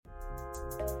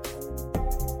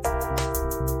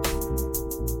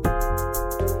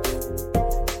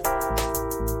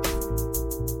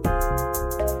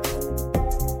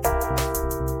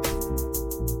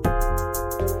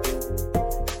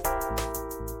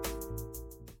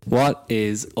What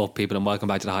is up, people, and welcome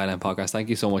back to the Highline Podcast. Thank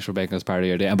you so much for making us part of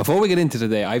your day. And before we get into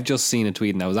today, I've just seen a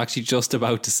tweet, and I was actually just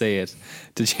about to say it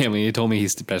to Jamie. He told me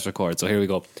he's to press record, so here we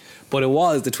go. But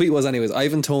the tweet was anyways,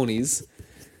 Ivan Toney's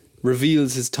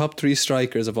reveals his top 3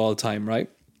 strikers of all time, right?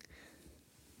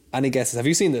 Any guesses? Have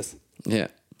you seen this? Yeah.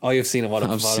 Oh, you've seen it. What a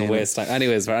waste of time.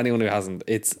 Anyways, for anyone who hasn't,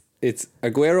 it's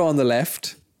Aguero on the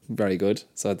left, very good.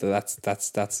 So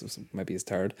that's maybe his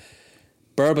third.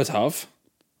 Berbatov.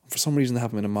 For some reason, they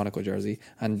have him in a Monaco jersey.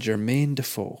 And Jermaine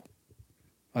Defoe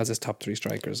as his top 3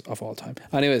 strikers of all time.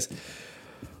 Anyways,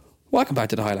 welcome back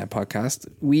to the Highline Podcast.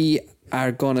 We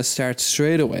are going to start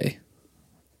straight away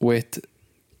with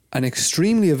an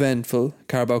extremely eventful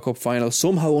Carabao Cup final.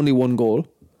 Somehow only 1 goal.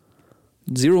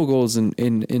 0 goals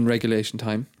in regulation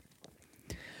time.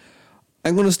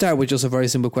 I'm going to start with just a very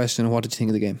simple question. What did you think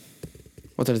of the game?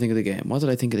 What did I think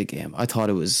of the game? I thought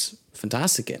it was a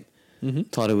fantastic game. Mm-hmm.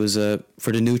 Thought it was,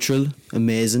 for the neutral,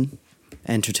 amazing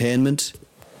entertainment.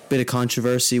 Bit of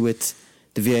controversy with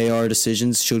the VAR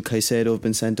decisions. Should Caicedo have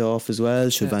been sent off as well?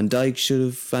 Should Van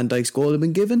Dijk's goal have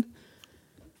been given?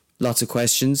 Lots of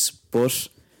questions, but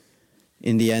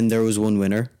in the end there was one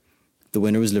winner. The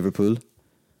winner was Liverpool,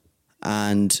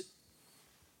 and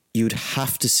you'd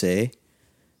have to say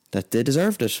that they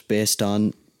deserved it based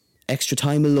on extra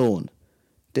time alone.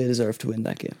 They deserved to win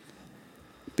that game,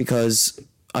 because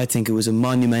I think it was a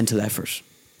monumental effort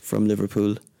from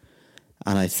Liverpool,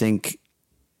 and I think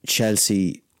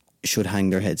Chelsea should hang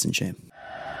their heads in shame.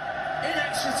 In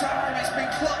extra time, it's been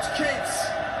Klopp's kids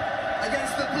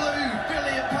against the blue £1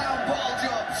 billion ball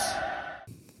jobs.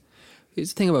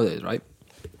 Here's the thing about it, right?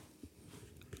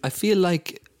 I feel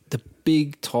like the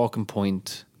big talking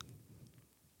point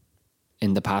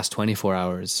in the past 24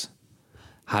 hours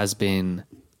has been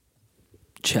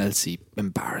Chelsea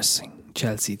embarrassing,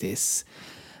 Chelsea this.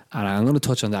 And I'm going to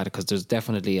touch on that because there's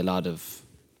definitely a lot of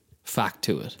fact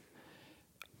to it.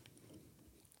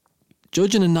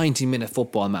 Judging a 90-minute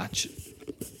football match,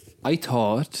 I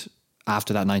thought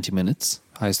after that 90 minutes,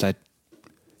 I was like,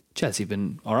 Chelsea have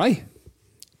been all right.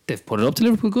 They've put it up to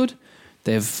Liverpool good.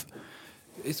 It's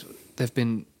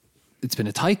been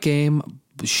a tight game.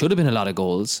 Should have been a lot of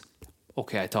goals.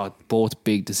 Okay, I thought both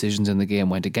big decisions in the game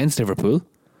went against Liverpool,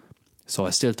 so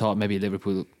I still thought maybe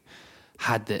Liverpool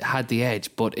had the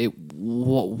edge, but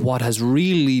what has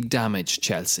really damaged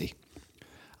Chelsea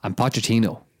and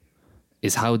Pochettino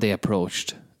is how they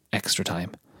approached extra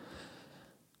time.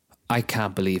 I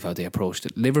can't believe how they approached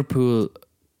it. Liverpool,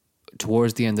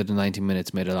 towards the end of the 90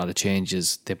 minutes, made a lot of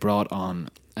changes. They brought on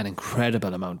an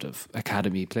incredible amount of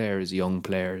academy players, young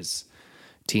players,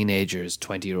 teenagers,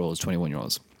 20-year-olds,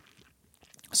 21-year-olds.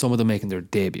 Some of them making their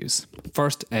debuts.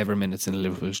 First ever minutes in a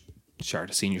Liverpool shirt,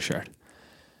 a senior shirt.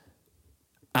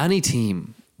 Any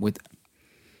team with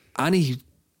any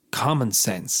common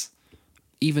sense,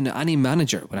 even any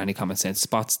manager with any common sense,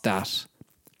 spots that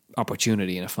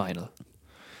opportunity in a final,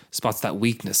 spots that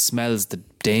weakness, smells the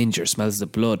danger, smells the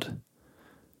blood.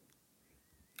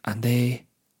 And they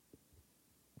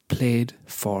played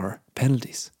for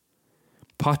penalties.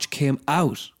 Poch came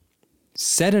out,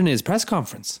 said in his press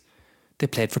conference, they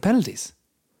played for penalties.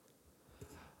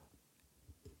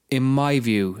 In my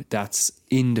view, that's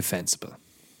indefensible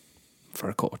for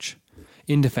a coach,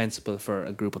 indefensible for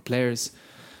a group of players,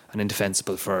 and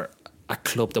indefensible for a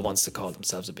club that wants to call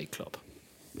themselves a big club.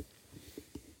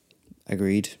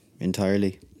 Agreed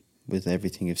entirely with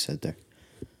everything you've said there.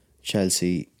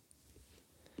 Chelsea,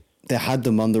 they had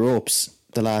them on the ropes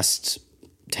the last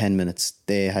 10 minutes.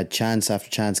 They had chance after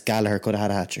chance. Gallagher could have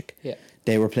had a hat-trick. Yeah.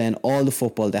 They were playing all the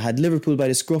football. They had Liverpool by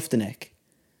the scruff of the neck.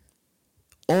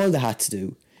 All they had to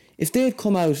do, if they had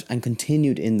come out and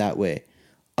continued in that way,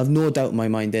 I've no doubt in my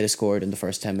mind they'd have scored in the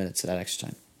first 10 minutes of that extra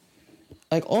time.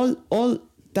 Like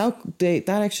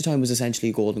that extra time was essentially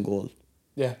a golden goal.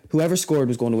 Yeah. Whoever scored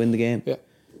was going to win the game. Yeah.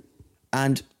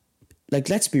 And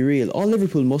let's be real, all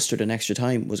Liverpool mustered in extra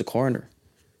time was a corner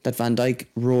that Van Dijk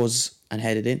rose and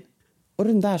headed in.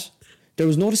 Other than that, there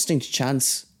was no distinct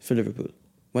chance for Liverpool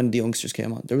when the youngsters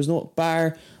came on. There was no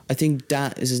bar. I think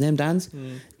is his name Dan's?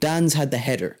 Dan's had the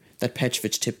header that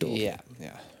Petrovic tipped over. Yeah.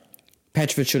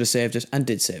 Petrovic should have saved it and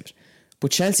did save it.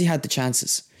 But Chelsea had the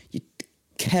chances.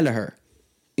 Kelleher,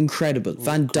 incredible.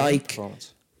 Van Dijk,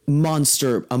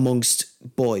 monster amongst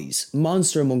boys. Van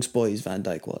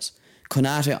Dijk was.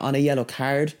 Konate on a yellow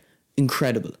card,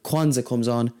 incredible. Kwanzaa comes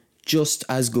on, just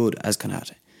as good as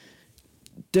Konate.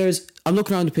 I'm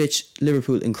looking around the pitch,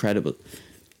 Liverpool, incredible.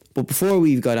 But before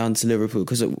we got on to Liverpool,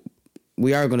 because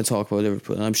we are going to talk about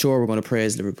Liverpool, and I'm sure we're going to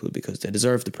praise Liverpool because they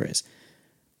deserve the praise.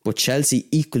 But Chelsea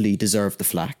equally deserve the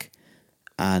flack.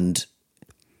 And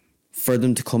for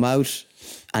them to come out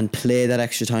and play that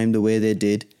extra time the way they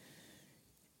did,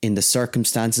 in the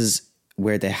circumstances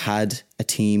where they had a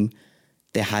team,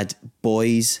 they had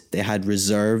boys, they had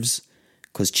reserves,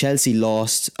 because Chelsea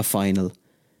lost a final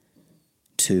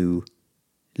to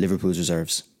Liverpool's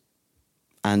reserves.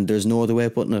 And there's no other way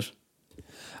of putting it.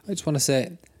 I just want to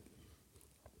say,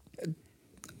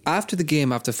 after the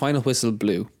game, after the final whistle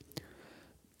blew,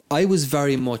 I was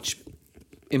very much,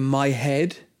 in my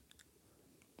head,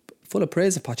 full of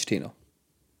praise of Pochettino.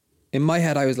 In my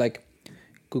head, I was like,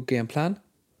 good game plan.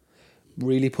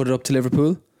 Really put it up to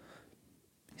Liverpool.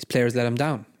 His players let him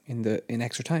down in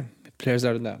extra time. Players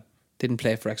let him down. Didn't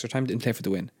play for extra time, didn't play for the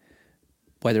win.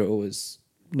 Whether it was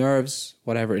nerves,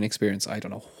 whatever, inexperience, I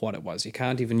don't know what it was. You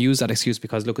can't even use that excuse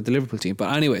because look at the Liverpool team.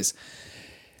 But anyways,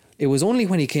 it was only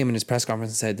when he came in his press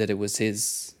conference and said that it was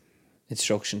his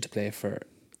instruction to play for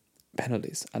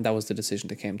penalties, and that was the decision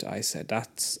that came to. I said,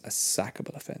 that's a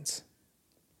sackable offence.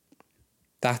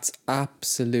 That's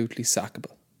absolutely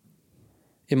sackable.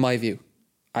 In my view,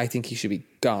 I think he should be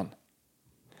gone.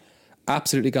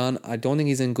 Absolutely gone. I don't think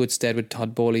he's in good stead with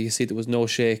Todd Bowley. You see there was no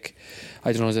shake.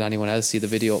 I don't know, did anyone else see the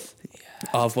video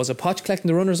of, was it Poch collecting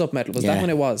the runners-up medal? Was that when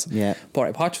it was? Yeah.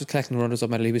 But Poch was collecting the runners-up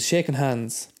medal. He was shaking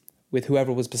hands with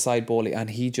whoever was beside Bowley and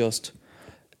he just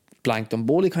blanked him.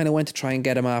 Bowley kind of went to try and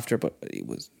get him after, but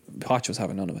Poch was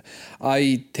having none of it.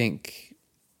 I think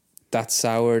that's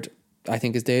soured. I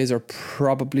think his days are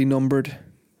probably numbered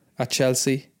at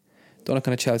Chelsea. Don't know,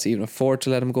 can Chelsea even afford to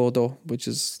let him go though, which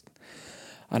is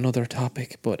another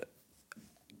topic, but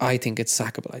I think it's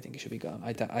sackable. I think he should be gone.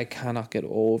 I cannot get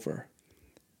over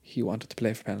he wanted to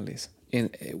play for penalties.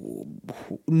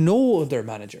 No other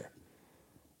manager,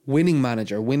 winning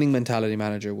mentality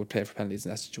manager would play for penalties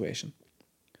in that situation.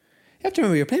 You have to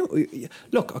remember, you're playing.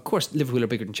 Look, of course, Liverpool are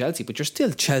bigger than Chelsea, but you're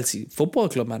still Chelsea Football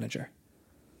Club manager.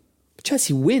 But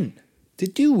Chelsea win. They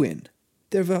do win.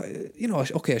 They've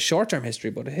a short-term history,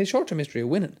 but a short-term history of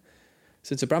winning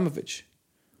since Abramovich.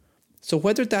 So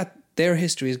whether that their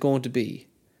history is going to be,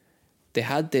 they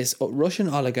had this Russian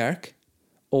oligarch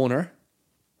owner,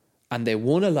 and they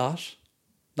won a lot,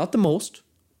 not the most,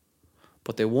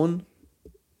 but they won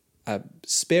a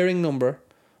sparing number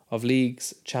of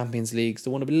leagues, Champions Leagues.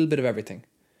 They won a little bit of everything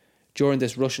during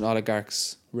this Russian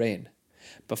oligarch's reign.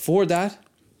 Before that,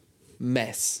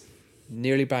 mess,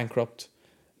 nearly bankrupt,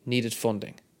 needed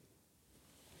funding.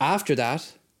 After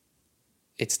that,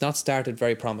 it's not started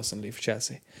very promisingly for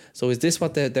Chelsea. So is this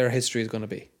what their history is going to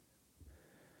be?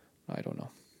 I don't know.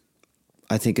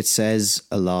 I think it says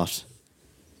a lot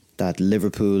that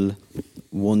Liverpool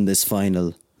won this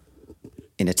final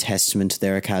in a testament to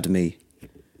their academy,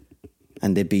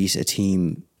 and they beat a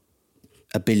team,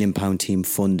 a £1 billion team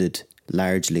funded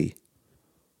largely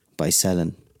by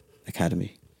selling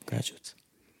academy graduates.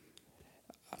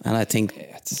 And I think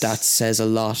that says a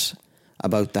lot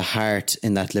about the heart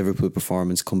in that Liverpool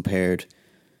performance compared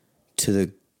to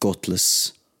the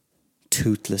gutless,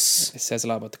 toothless. It says a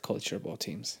lot about the culture of both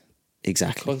teams.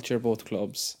 Exactly. The culture of both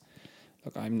clubs.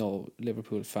 Look, I'm no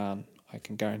Liverpool fan. I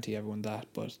can guarantee everyone that.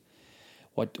 But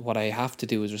what I have to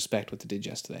do is respect what they did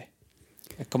yesterday.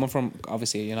 Coming from,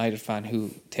 obviously, a United fan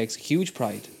who takes huge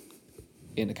pride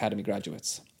in academy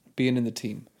graduates, being in the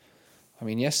team. I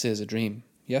mean, yesterday is a dream.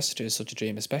 Yesterday is such a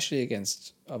dream, especially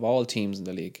against, of all teams in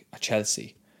the league, a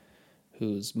Chelsea,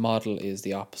 whose model is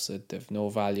the opposite. They've no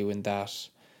value in that.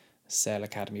 Sell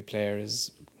academy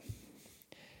players.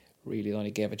 Really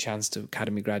only gave a chance to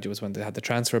academy graduates when they had the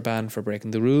transfer ban for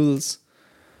breaking the rules.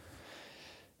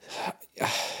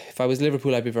 If I was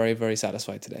Liverpool, I'd be very, very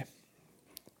satisfied today.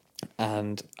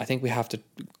 And I think we have to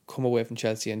come away from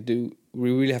Chelsea and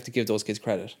we really have to give those kids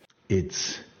credit.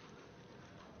 It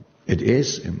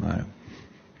is in my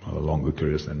longer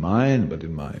careers than mine, but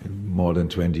in my more than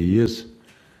 20 years,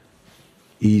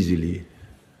 easily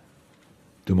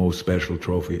the most special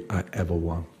trophy I ever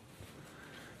won.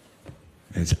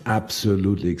 It's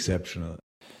absolutely exceptional.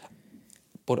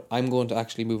 But I'm going to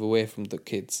actually move away from the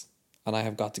kids, and I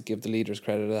have got to give the leaders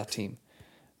credit of that team,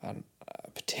 and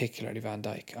particularly Van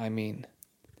Dijk. I mean,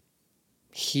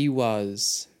 he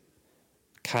was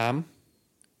calm,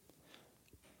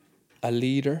 a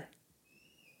leader,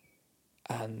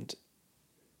 and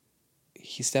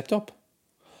he stepped up.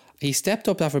 He stepped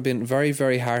up after being very,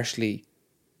 very harshly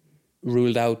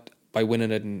ruled out by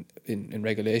winning it in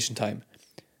regulation time.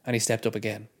 And he stepped up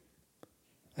again.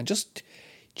 And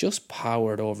just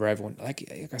powered over everyone.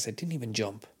 Like I said, didn't even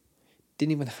jump.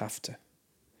 Didn't even have to.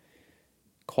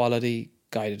 Quality,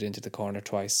 guided into the corner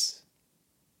twice.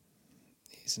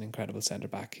 He's an incredible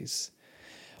centre-back. He's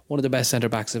one of the best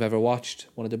centre-backs I've ever watched.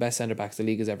 One of the best centre-backs the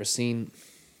league has ever seen.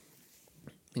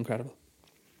 Incredible.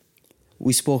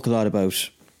 We spoke a lot about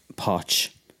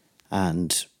Poch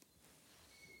and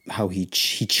how he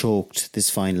choked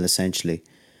this final, essentially,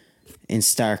 in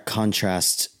stark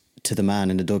contrast to the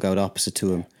man in the dugout opposite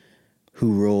to him,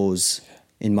 who rose,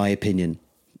 in my opinion,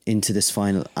 into this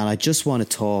final. And I just want to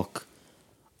talk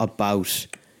about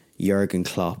Jurgen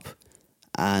Klopp.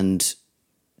 And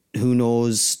who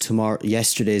knows,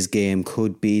 yesterday's game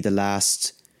could be the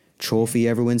last trophy he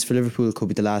ever wins for Liverpool. Could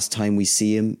be the last time we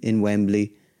see him in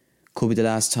Wembley. Could be the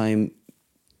last time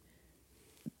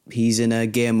he's in a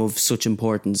game of such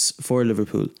importance for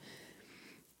Liverpool.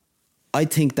 I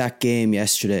think that game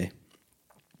yesterday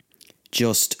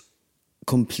just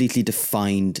completely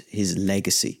defined his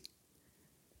legacy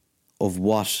of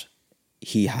what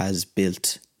he has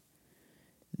built.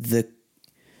 The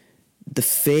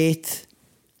faith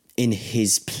in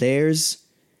his players,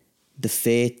 the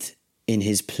faith in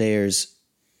his players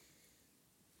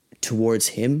towards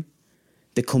him,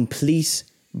 the complete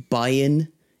buy-in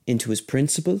into his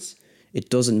principles.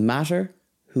 It doesn't matter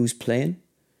who's playing,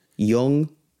 young,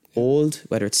 old,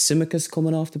 whether it's Tsimikas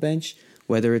coming off the bench,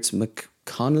 whether it's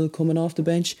McConnell coming off the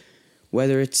bench,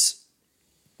 whether it's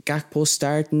Gakpo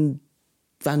starting,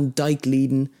 Van Dijk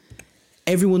leading.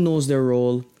 Everyone knows their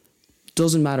role.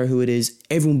 Doesn't matter who it is.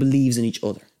 Everyone believes in each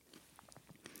other.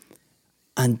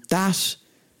 And that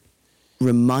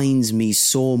reminds me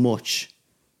so much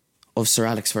of Sir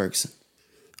Alex Ferguson.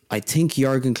 I think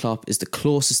Jurgen Klopp is the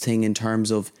closest thing in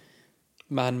terms of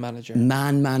Man manager.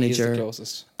 He is the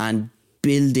closest. And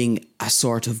building a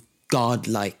sort of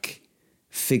godlike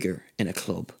figure in a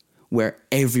club where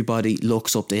everybody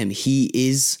looks up to him. He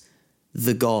is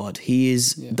the god. He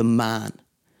is the man.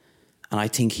 And I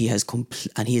think he has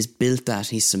he has built that.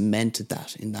 He's cemented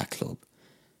that in that club.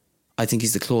 I think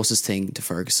he's the closest thing to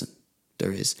Ferguson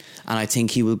there is. And I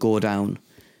think he will go down.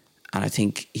 And I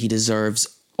think he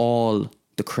deserves all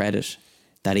the credit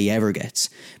that he ever gets.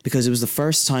 Because it was the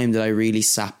first time that I really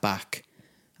sat back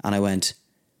and I went,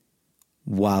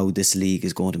 wow, this league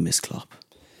is going to miss Klopp.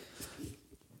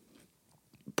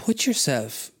 Put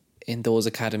yourself in those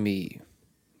academy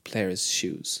players'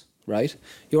 shoes, right?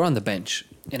 You're on the bench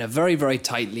in a very, very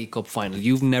tight League Cup final.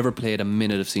 You've never played a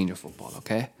minute of senior football,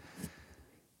 okay?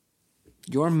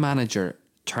 Your manager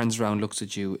turns around, looks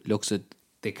at you, looks at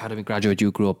the academy graduate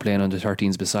you grew up playing under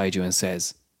 13s beside you and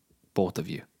says, both of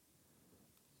you,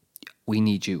 we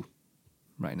need you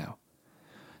right now.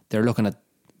 They're looking at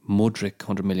Mudryk,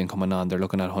 100 million coming on. They're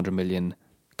looking at 100 million,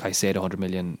 Caicedo, 100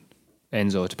 million,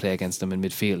 Enzo to play against them in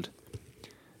midfield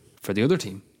for the other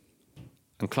team.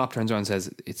 And Klopp turns around and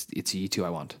says, it's you two I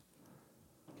want.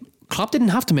 Klopp didn't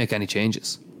have to make any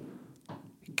changes.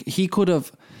 He could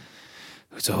have,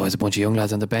 so there's a bunch of young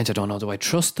lads on the bench. I don't know, do I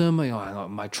trust them? I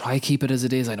might try keep it as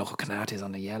it is. I know Konate's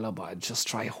on the yellow, but I'd just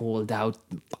try hold out.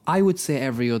 I would say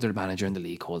every other manager in the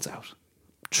league holds out.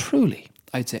 Truly,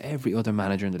 I'd say every other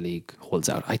manager in the league holds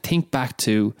out. I think back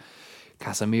to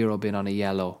Casemiro being on a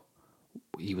yellow.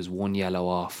 He was one yellow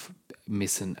off,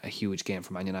 missing a huge game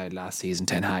for Man United last season.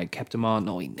 Ten Hag kept him on.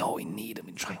 No, he need him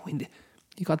and try and win it.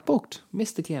 He got booked,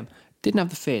 missed the game, didn't have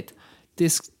the faith.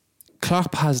 This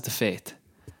Klopp has the faith.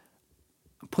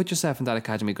 Put yourself in that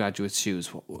academy graduate's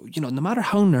shoes. You know, no matter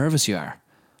how nervous you are,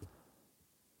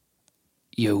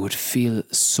 you would feel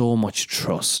so much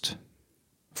trust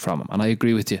from him. And I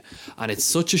agree with you. And it's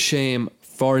such a shame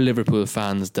for Liverpool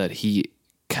fans that he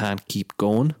can't keep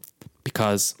going,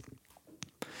 because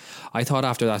I thought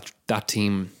after that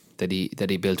team that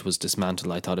he built was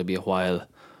dismantled, I thought it'd be a while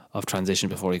of transition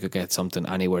before he could get something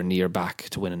anywhere near back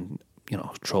to winning, you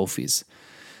know, trophies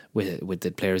with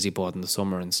the players he bought in the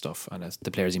summer and stuff, and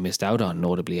the players he missed out on,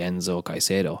 notably Enzo,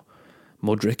 Caicedo,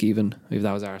 Mudryk even, if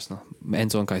that was Arsenal,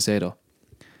 Enzo and Caicedo.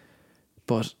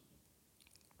 But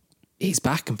he's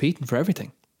back competing for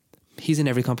everything. He's in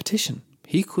every competition.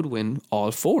 He could win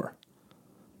all four.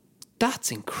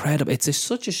 That's incredible. It's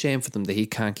such a shame for them that he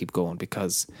can't keep going,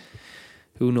 because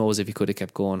who knows if he could have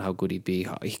kept going, how good he'd be.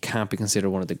 He can't be considered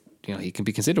one of the, you know, he can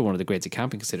be considered one of the greats. He can't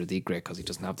be considered the great because he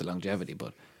doesn't have the longevity,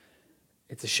 but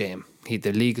it's a shame.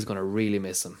 The league is going to really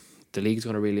miss him. The league is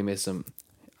going to really miss him.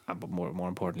 But more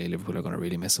importantly, Liverpool are going to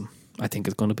really miss him. I think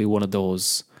it's going to be one of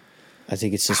those, I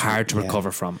think it's just hard to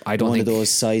recover from. I don't one think of those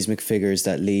seismic figures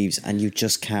that leaves and you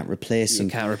just can't replace him.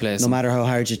 You can't replace him. No matter how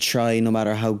hard you try, no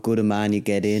matter how good a man you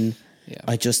get in. Yeah.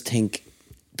 I just think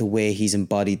the way he's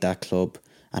embodied that club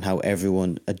and how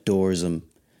everyone adores him,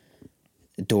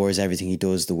 adores everything he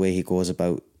does, the way he goes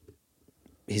about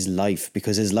his life,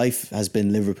 because his life has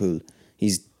been Liverpool.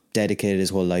 He's dedicated his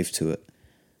whole life to it.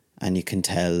 And you can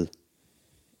tell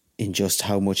in just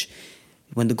how much...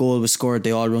 When the goal was scored,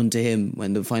 they all run to him.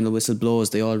 When the final whistle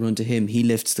blows, they all run to him. He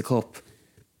lifts the cup.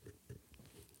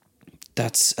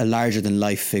 That's a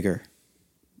larger-than-life figure.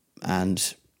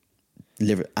 And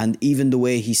even the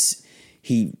way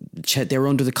they're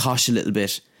under the cosh a little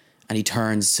bit, and he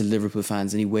turns to Liverpool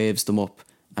fans and he waves them up,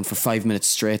 and for 5 minutes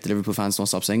straight the Liverpool fans don't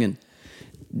stop singing.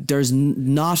 There's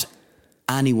not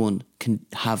anyone can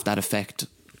have that effect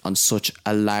on such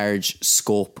a large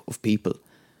scope of people,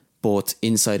 both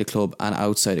inside a club and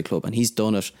outside a club, and he's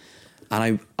done it.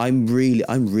 And I'm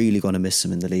really going to miss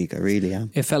him in the league. I really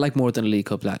am. It felt like more than a League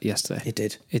Cup yesterday. It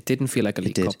did. It didn't feel like a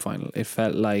League Cup final. It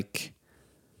felt like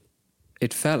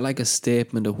a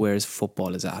statement of where his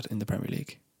football is at in the Premier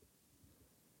League,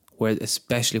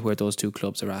 especially where those two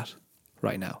clubs are at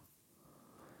right now.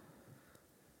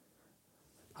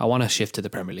 I want to shift to the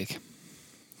Premier League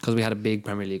because we had a big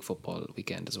Premier League football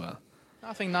weekend as well.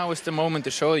 I think now is the moment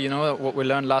to show, what we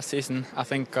learned last season. I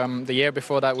think the year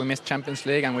before that we missed Champions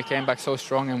League and we came back so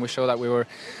strong and we showed that we were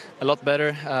a lot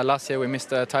better. Last year we missed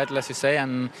the title, as you say,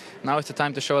 and now it's the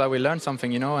time to show that we learned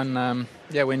something, and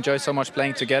we enjoy so much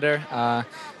playing together.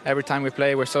 Every time we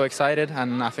play we're so excited,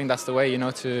 and I think that's the way,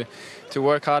 to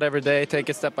work hard every day, take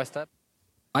it step by step.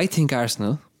 I think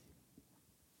Arsenal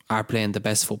are playing the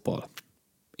best football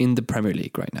in the Premier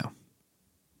League right now,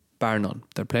 bar none.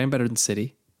 They're playing better than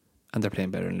City and they're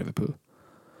playing better than Liverpool.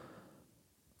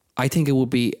 I think it would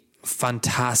be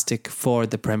fantastic for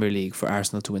the Premier League for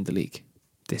Arsenal to win the league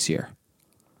this year.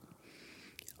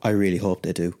 I really hope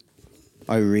they do.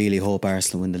 I really hope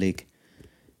Arsenal win the league.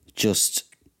 Just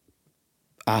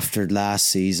after last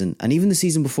season, and even the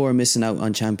season before missing out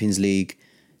on Champions League,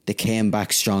 they came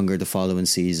back stronger the following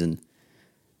season.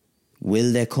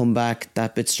 Will they come back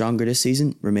that bit stronger this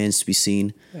season? Remains to be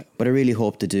seen. Yeah. But I really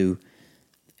hope they do.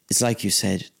 It's like you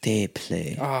said, they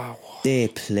play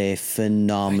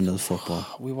phenomenal football.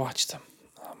 We watched them.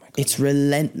 Oh my God. It's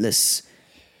relentless.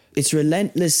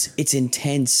 It's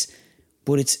intense,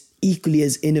 but it's equally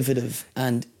as innovative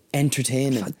and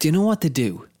entertaining. Do you know what they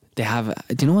do? Do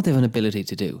you know what they have an ability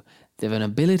to do? They have an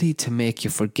ability to make you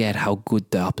forget how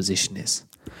good the opposition is.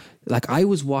 Like, I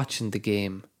was watching the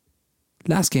game,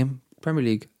 last game, Premier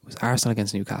League, was Arsenal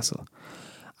against Newcastle.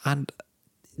 And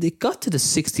they got to the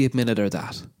 60th minute or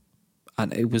that.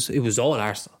 And it was all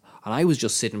Arsenal. And I was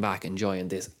just sitting back enjoying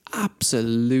this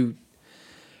absolute...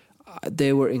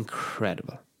 they were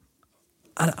incredible.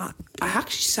 And I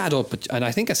actually sat up, and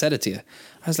I think I said it to you.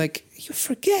 I was like, you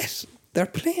forget, they're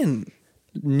playing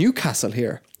Newcastle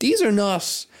here. These are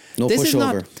not... No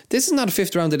pushover. This is not a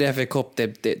fifth round of the FA Cup.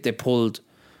 They pulled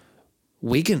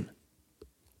Wigan.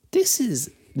 This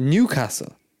is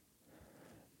Newcastle.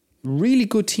 Really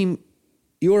good team.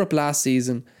 Europe last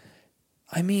season.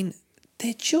 I mean,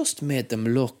 they just made them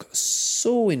look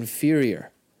so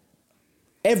inferior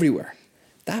everywhere.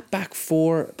 That back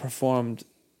four performed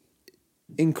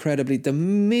incredibly. The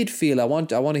midfield, I want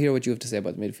to hear what you have to say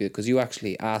about the midfield, because you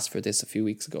actually asked for this a few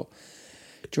weeks ago.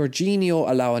 Jorginho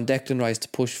allowing Declan Rice to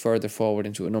push further forward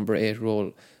into a number 8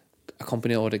 role,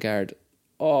 accompanying Odegaard.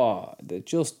 Oh, they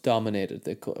just dominated.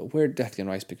 Where Declan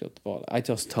Rice picked up the ball, I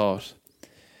just thought,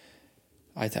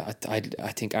 I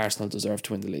think Arsenal deserve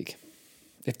to win the league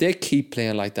if they keep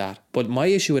playing like that. But my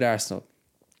issue with Arsenal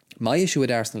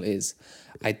is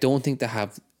I don't think they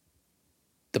have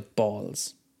the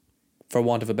balls, for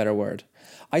want of a better word.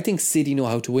 I think City know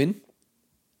how to win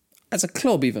as a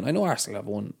club. Even I know Arsenal have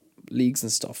won leagues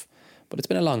and stuff, but it's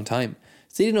been a long time.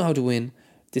 City know how to win.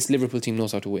 This Liverpool team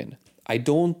knows how to win. I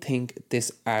don't think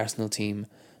this Arsenal team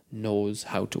knows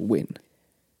how to win.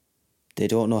 They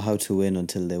don't know how to win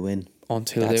until they win.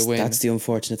 They win. That's the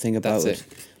unfortunate thing about it.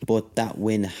 But that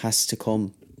win has to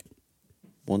come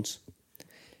once.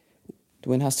 The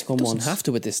win has to come once. It doesn't have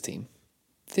to with this team.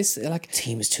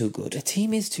 Team is too good. The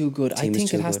team is too good. I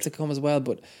think it has to come as well,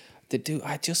 but they do.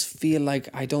 I just feel like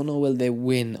I don't know will they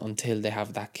win until they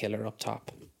have that killer up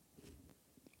top.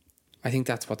 I think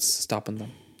that's what's stopping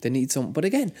them. They need some. But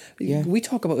again, we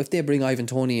talk about if they bring Ivan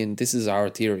Toney in, this is our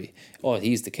theory. Oh,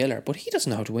 he's the killer, but he doesn't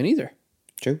know how to win either.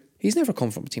 True. He's never come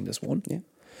from a team that's won. Yeah.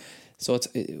 So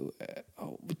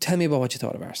tell me about what you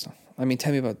thought of Arsenal. I mean,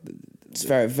 tell me about. It's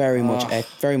very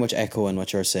much echoing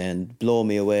what you're saying. Blow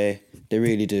me away. They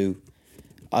really do.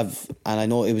 And I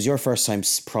know it was your first time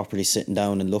properly sitting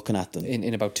down and looking at them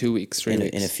in about 2 weeks, 3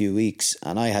 weeks. In a few weeks,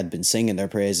 and I had been singing their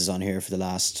praises on here for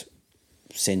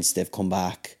since they've come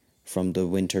back from the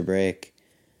winter break.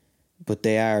 But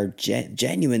they are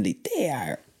genuinely, they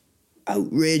are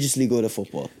outrageously good at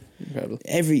football. Incredible.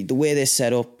 The way they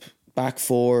set up, back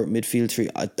four, midfield three.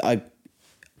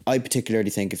 I particularly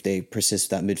think if they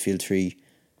persist with that midfield three,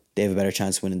 they have a better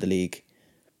chance of winning the league.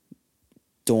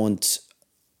 Don't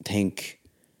think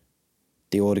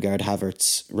the Odegaard,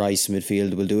 Havertz, Rice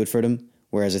midfield will do it for them.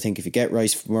 Whereas I think if you get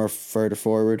Rice more further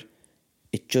forward,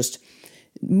 it just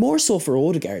more so for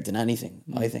Odegaard than anything.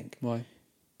 I think. Why?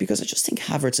 Because I just think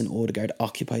Havertz and Odegaard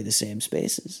occupy the same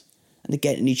spaces and they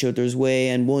get in each other's way,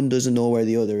 and one doesn't know where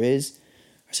the other is.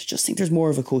 Whereas I just think there's more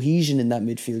of a cohesion in that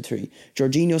midfield three.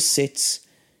 Jorginho sits.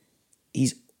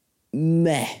 He's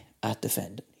meh at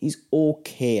defending. He's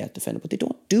okay at defending, but they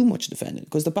don't do much defending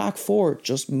because the back four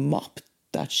just mop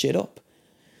that shit up.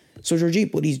 So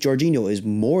Jorginho is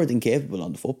more than capable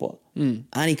on the football. And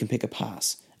he can pick a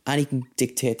pass. And he can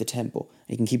dictate the tempo.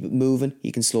 He can keep it moving.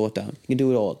 He can slow it down. He can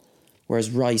do it all.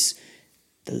 Whereas Rice,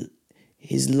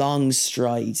 his long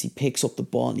strides, he picks up the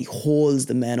ball and he holds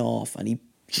the men off and he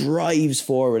drives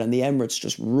forward and the Emirates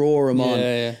just roar him on.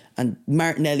 Yeah. And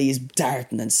Martinelli is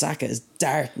darting and Saka is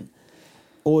darting.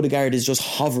 Odegaard is just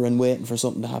hovering, waiting for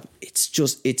something to happen.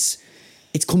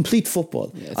 It's complete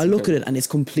football. Yeah, I look at it and it's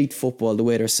complete football, the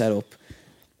way they're set up.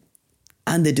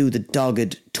 And they do the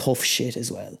dogged, tough shit as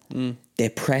well. They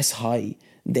press high,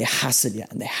 they hassle you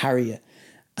and they harry you.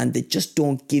 And they just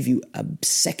don't give you a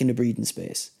second of breathing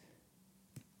space.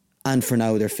 And for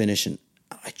now, they're finishing.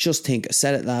 I just think, I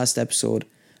said it last episode,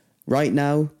 right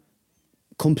now,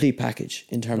 complete package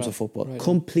in terms of football. Right.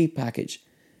 Complete package.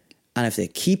 And if they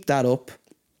keep that up,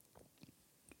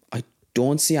 I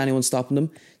don't see anyone stopping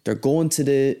them. They're going to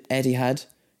the Etihad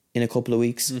in a couple of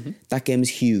weeks. That game is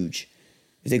huge.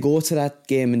 If they go to that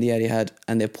game in the Etihad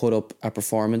and they put up a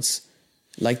performance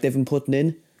like they've been putting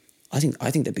in, I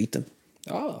think they beat them.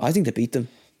 Oh. I think they beat them.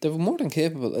 They're more than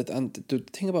capable. And the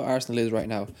thing about Arsenal is right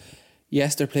now,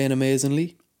 yes, they're playing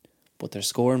amazingly, but they're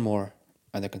scoring more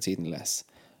and they're conceding less.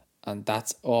 And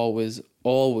that's always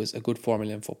a good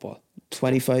formula in football.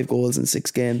 25 goals in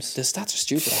 6 games. The stats are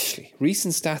stupid, actually.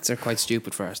 Recent stats are quite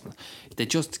stupid for Arsenal. They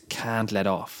just can't let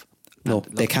off. No,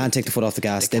 And they can't take the foot off the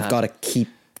gas. They've got to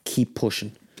keep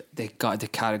pushing. They got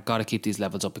to keep these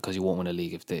levels up because you won't win a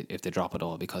league if they drop it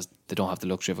all, because they don't have the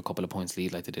luxury of a couple of points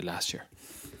lead like they did last year.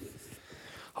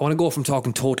 I want to go from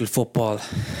talking total football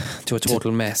to a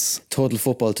total mess. Total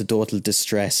football to total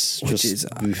distress. Which just,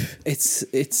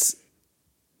 is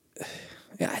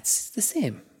it's the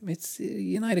same. It's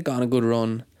United got on a good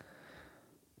run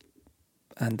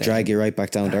and then drag you right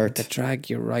back down to earth. They drag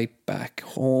you right back.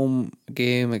 Home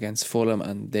game against Fulham,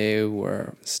 and they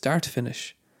were start to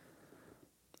finish.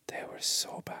 They were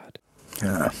so bad.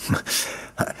 Yeah.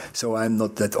 So I'm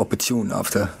not that opportune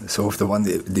after the one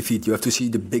defeat. You have to see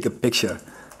the bigger picture,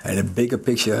 and the bigger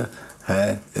picture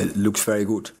it looks very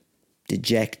good.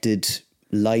 Dejected,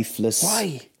 lifeless,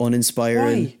 Why?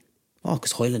 uninspiring. Why? Oh,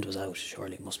 because Hoyland was out.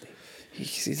 Surely it must be.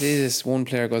 This one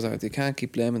player goes out. They can't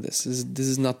keep blaming this. This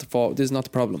is not the fault. This is not the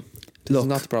problem. This is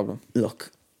not the problem.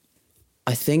 Look,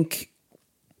 I think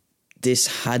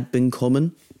this had been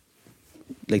coming.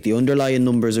 Like, the underlying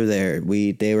numbers are there.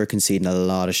 They were conceding a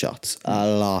lot of shots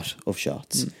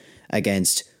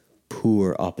against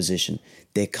poor opposition.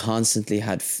 They constantly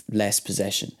had less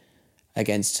possession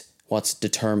against what's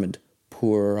determined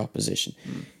poorer opposition.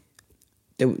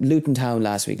 Luton Town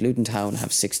last week. Luton Town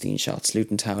have 16 shots.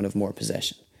 Luton Town have more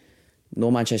possession. No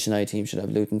Manchester United team should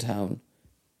have Luton Town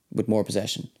with more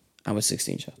possession and with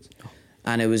 16 shots.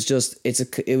 And it was just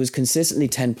it was consistently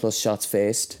 10 plus shots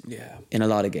faced in a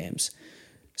lot of games.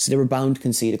 So they were bound to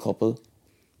concede a couple.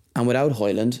 And without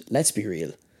Hoyland, let's be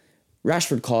real,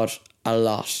 Rashford caught a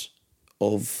lot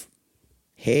of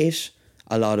hate,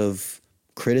 a lot of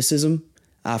criticism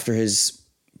after his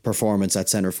performance at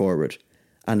centre forward.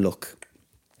 And look,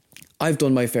 I've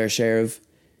done my fair share of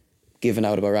giving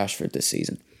out about Rashford this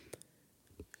season.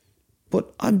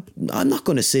 But I'm not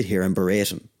going to sit here and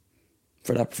berate him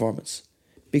for that performance,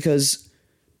 because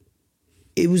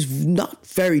it was not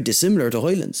very dissimilar to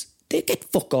Hoyland's. They get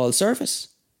fuck all service.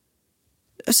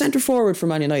 A centre forward for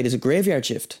Man United is a graveyard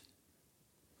shift.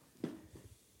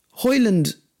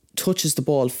 Hoyland touches the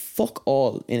ball fuck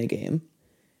all in a game,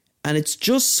 and it's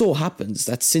just so happens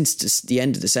that since the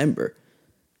end of December,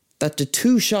 that the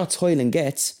 2 shots Hoyland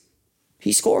gets,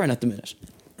 he's scoring at the minute.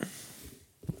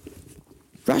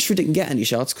 Rashford didn't get any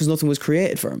shots because nothing was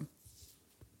created for him.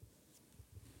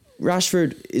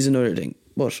 Rashford is another thing,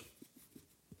 but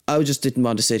I just didn't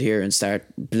want to sit here and start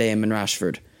blaming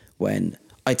Rashford when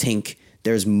I think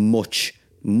there's much,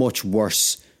 much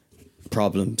worse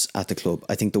problems at the club.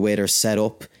 I think the way they're set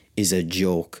up is a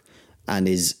joke and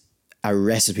is a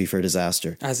recipe for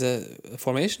disaster. As a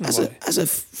formation? As a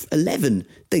 11,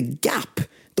 the gap,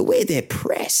 the way they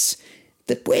press,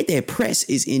 The way they press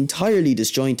is entirely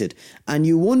disjointed, and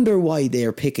you wonder why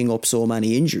they're picking up so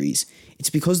many injuries. It's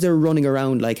because they're running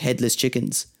around like headless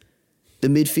chickens. The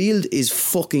midfield is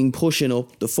fucking pushing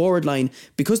up. The forward line,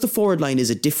 because the forward line is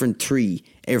a different three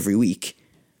every week,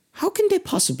 how can they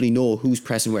possibly know who's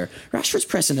pressing where? Rashford's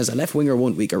pressing as a left winger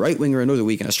one week, a right winger another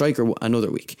week, and a striker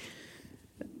another week.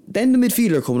 Then the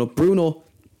midfielder coming up, Bruno,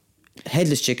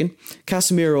 headless chicken,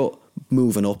 Casemiro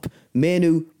moving up,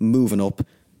 Menu moving up,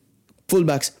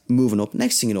 fullbacks moving up.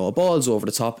 Next thing you know, a ball's over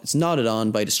the top, it's nodded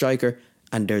on by the striker,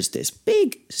 and there's this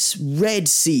big red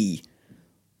sea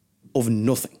of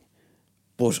nothing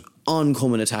but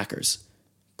oncoming attackers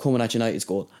coming at United's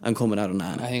goal and coming at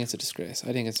Onana. I think it's a disgrace.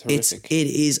 I think it's horrific. It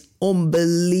is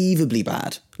unbelievably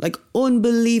bad. Like,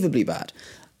 unbelievably bad.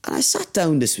 And I sat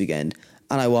down this weekend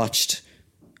and I watched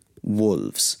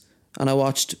Wolves and I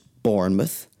watched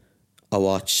Bournemouth. I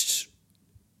watched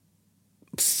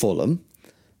Fulham.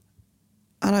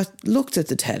 And I looked at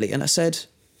the telly and I said,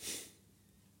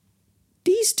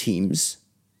 these teams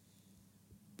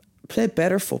play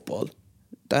better football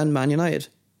than Man United.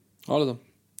 All of them.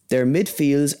 Their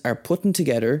midfields are putting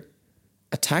together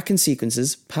attacking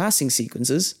sequences, passing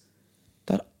sequences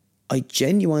that I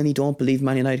genuinely don't believe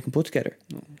Man United can put together.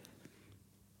 No.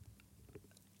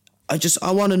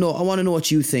 I want to know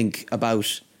what you think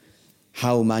about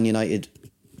how Man United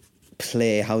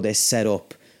play, how they set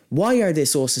up. Why are they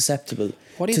so susceptible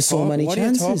to so many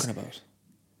chances? What are you talking about?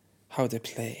 How they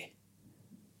play?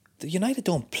 The United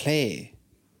don't play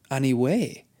any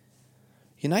way.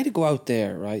 United go out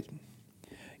there, right?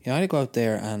 United go out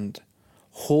there and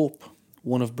hope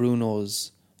one of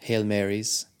Bruno's Hail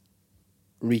Marys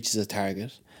reaches a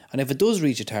target. And if it does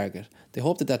reach a target, they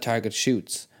hope that target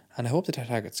shoots. And I hope that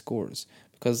target scores.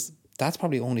 Because that's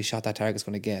probably the only shot that target's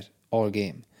going to get all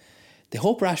game. They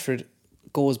hope Rashford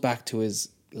goes back to his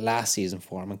last season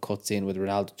form and cuts in with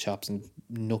Ronaldo chops and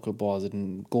knuckleballs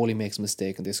and goalie makes a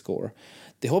mistake and they score.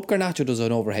 They hope Garnacho does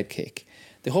an overhead kick.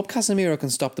 They hope Casemiro can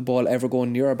stop the ball ever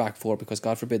going near a back four because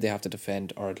God forbid they have to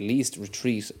defend or at least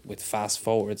retreat with fast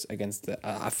forwards against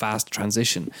a fast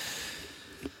transition.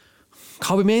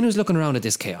 Kobe Mainoo's looking around at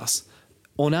this chaos.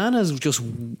 Onana's just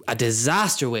a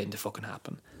disaster waiting to fucking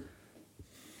happen.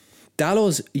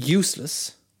 Dallow's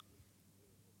useless.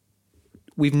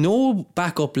 We've no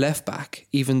backup left back,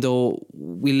 even though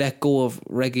we let go of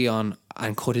Reguilon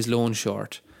and cut his loan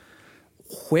short.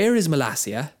 Where is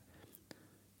Malacia?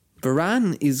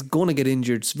 Varane is going to get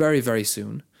injured very, very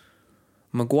soon.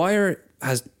 Maguire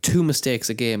has 2 mistakes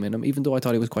a game in him, even though I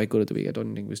thought he was quite good at the week. I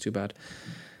don't think it was too bad.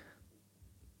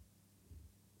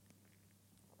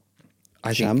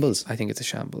 Shambles. I think it's a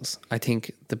shambles. I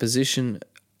think the position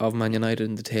of Man United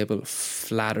in the table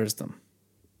flatters them.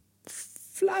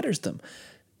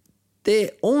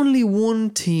 The only one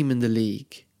team in the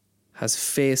league has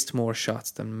faced more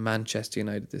shots than Manchester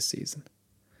United this season.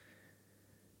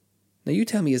 Now you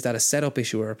tell me, is that a set-up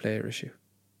issue or a player issue?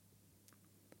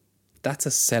 That's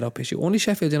a set-up issue. Only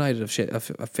Sheffield United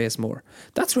have faced more.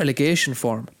 That's relegation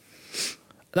form.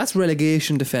 That's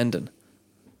relegation defending.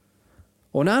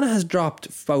 Onana has dropped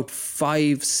about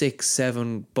 5, 6,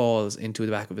 7 balls into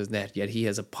the back of his net, yet he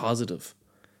has a positive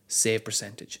save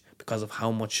percentage because of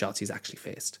how much shots he's actually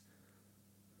faced.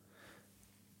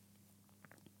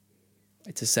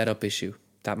 It's a set-up issue.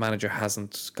 That manager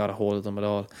hasn't got a hold of them at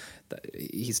all.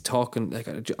 He's talking like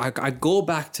I go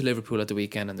back to Liverpool at the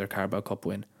weekend and their Carabao Cup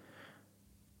win.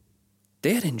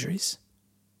 They had injuries.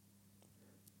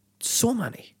 So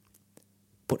many.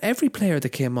 But every player that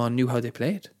came on knew how they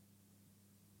played.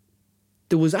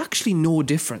 There was actually no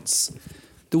difference.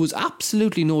 There was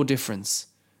absolutely no difference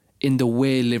in the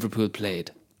way Liverpool played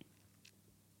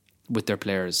with their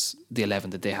players, the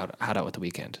 11 that they had out at the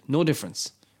weekend. No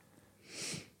difference.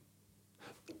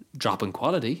 Drop in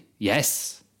quality,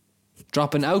 yes.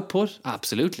 Drop in output,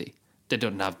 absolutely. They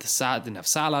didn't have didn't have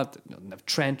Salah, they didn't have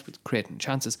Trent with creating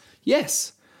chances.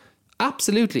 Yes,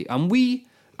 absolutely. And we,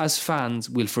 as fans,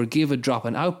 will forgive a drop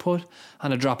in output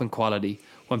and a drop in quality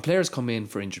when players come in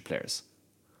for injured players.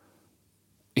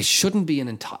 It shouldn't be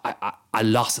a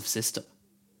loss of system,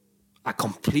 a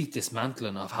complete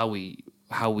dismantling of how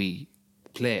we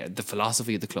play, the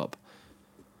philosophy of the club.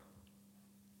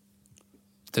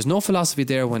 There's no philosophy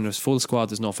there when there's full squad.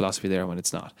 There's no philosophy there when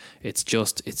it's not. It's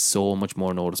so much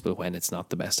more noticeable when it's not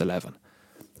the best 11.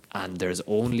 And there's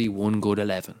only one good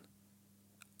 11.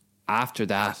 After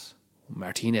that,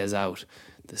 Martinez out,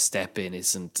 the step in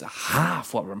isn't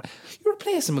half what you're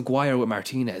replacing Maguire with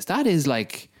Martinez. That is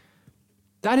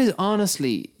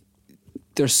honestly,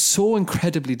 they're so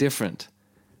incredibly different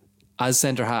as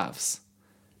centre halves.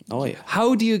 Oh yeah.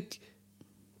 How do you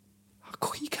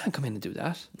can't come in and do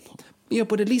that. Yeah,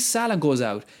 but at least Salah goes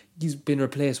out. He's been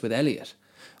replaced with Elliott.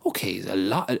 Okay, he's a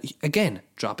lot. Again,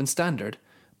 dropping standard,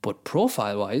 but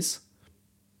profile-wise,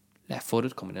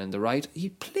 left-footed, coming in on the right. He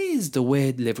plays the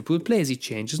way Liverpool plays. He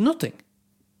changes nothing.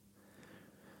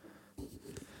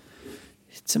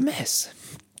 It's a mess.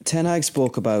 Ten Hag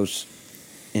spoke about,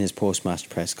 in his post-match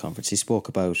press conference, he spoke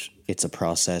about it's a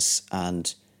process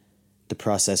and the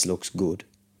process looks good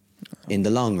in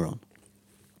the long run.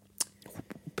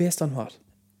 Based on what?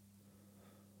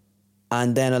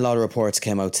 And then a lot of reports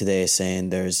came out today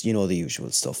saying there's, you know, the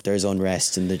usual stuff. There's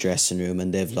unrest in the dressing room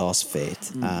and they've lost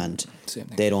faith and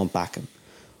they don't back him.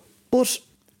 But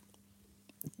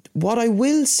what I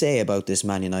will say about this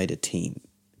Man United team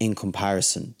in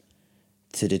comparison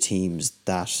to the teams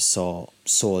that saw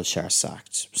Solskjaer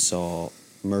sacked, saw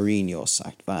Mourinho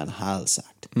sacked, Van Gaal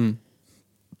sacked,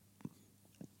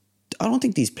 I don't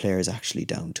think these players actually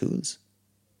down tools.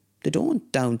 They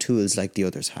don't down tools like the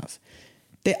others have.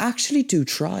 They actually do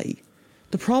try.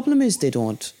 The problem is they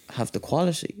don't have the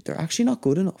quality. They're actually not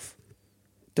good enough.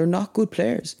 They're not good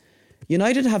players.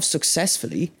 United have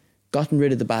successfully gotten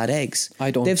rid of the bad eggs.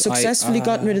 They've successfully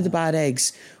gotten rid of the bad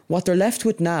eggs. What they're left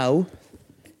with now,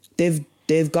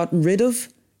 they've gotten rid of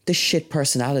the shit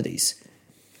personalities.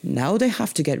 Now they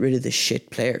have to get rid of the shit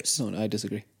players. No, I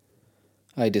disagree.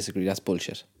 That's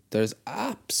bullshit. There's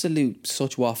absolute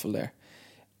such waffle there.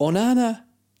 Onana,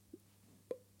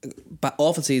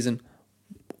 awful season,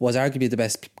 was arguably the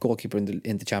best goalkeeper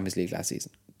in the Champions League last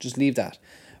season. Just leave that.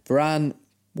 Varane,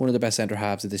 one of the best centre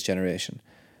halves of this generation.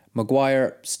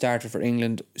 Maguire, starter for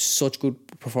England, such good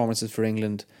performances for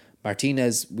England.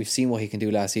 Martinez, we've seen what he can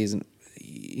do last season,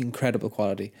 incredible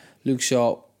quality. Luke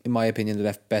Shaw, in my opinion,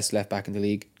 the best left back in the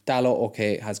league. Dalot,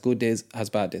 okay, has good days, has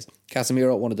bad days.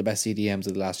 Casemiro, one of the best CDMs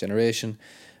of the last generation.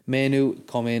 Menu,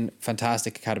 come in,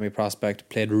 fantastic academy prospect,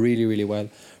 played really, really well.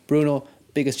 Bruno,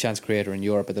 biggest chance creator in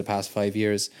Europe in the past 5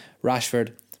 years.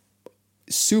 Rashford,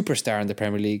 superstar in the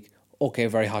Premier League. Okay,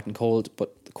 very hot and cold,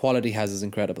 but the quality he has is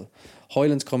incredible.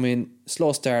 Hoyland's come in,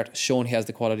 slow start, shown he has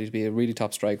the quality to be a really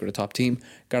top striker, a top team.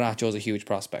 Garnacho's a huge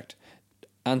prospect.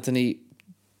 Anthony,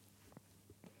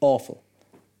 awful.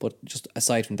 But just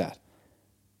aside from that,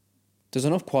 there's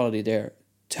enough quality there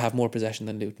to have more possession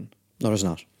than Luton. No, there's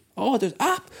not. Oh, there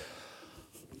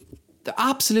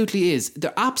absolutely is.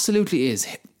 There absolutely is.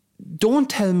 Don't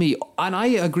tell me, and I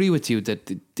agree with you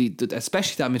that the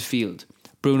especially that midfield,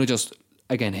 Bruno just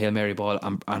again Hail Mary ball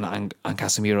and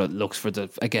Casemiro looks for the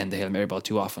Hail Mary ball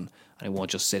too often and he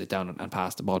won't just sit it down and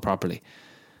pass the ball properly.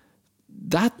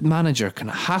 That manager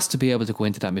has to be able to go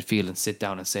into that midfield and sit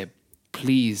down and say,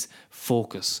 please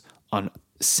focus on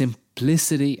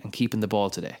simplicity and keeping the ball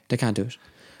today. They can't do it.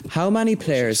 How many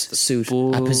players suit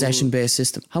a possession-based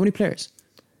system? How many players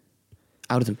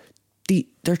out of them?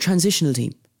 They're a transitional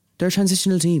team.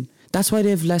 That's why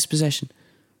they have less possession.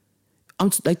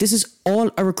 This is all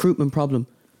a recruitment problem.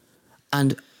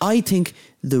 And I think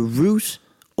the root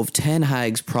of Ten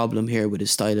Hag's problem here with his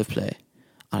style of play,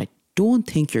 and I don't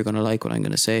think you're going to like what I'm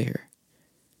going to say here,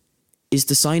 is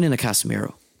the signing of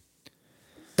Casemiro.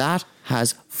 That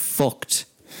has fucked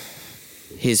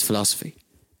his philosophy.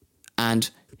 And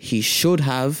he should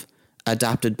have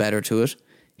adapted better to it.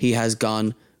 He has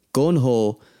gone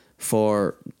gung-ho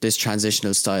for this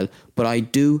transitional style. But I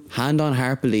do, hand on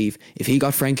heart, believe if he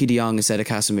got Frankie de Jong instead of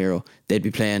Casemiro, they'd be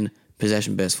playing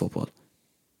possession-based football.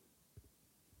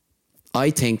 I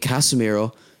think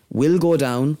Casemiro will go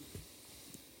down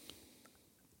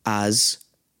as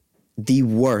the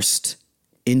worst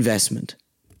investment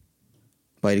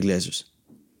by the Glazers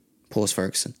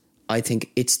post-Ferguson. I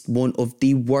think it's one of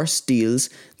the worst deals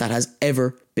that has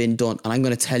ever been done. And I'm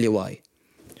going to tell you why.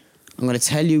 I'm going to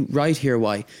tell you right here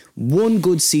why. One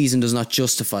good season does not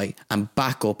justify and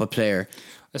back up a player.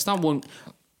 It's not one.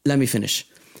 Let me finish.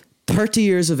 30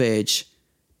 years of age,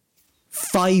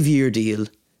 5-year deal,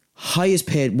 highest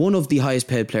paid, one of the highest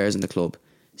paid players in the club,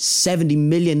 £70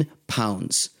 million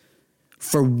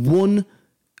for one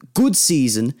good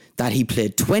season that he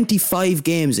played 25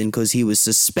 games in because he was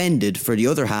suspended for the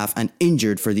other half and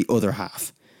injured for the other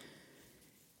half.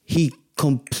 He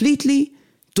completely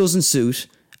doesn't suit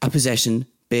a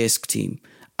possession-based team.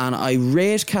 And I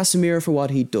rate Casemiro for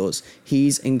what he does.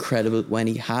 He's incredible when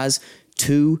he has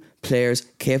two players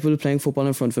capable of playing football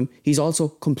in front of him. He's also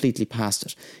completely past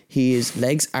it. His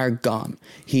legs are gone.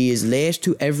 He is late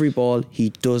to every ball. He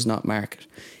does not mark it.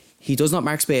 He does not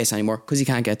mark space anymore because he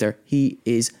can't get there. He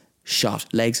is shot.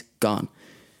 Legs gone.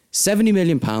 £70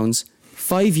 million,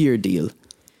 5-year deal,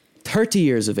 30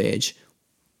 years of age,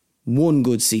 one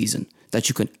good season that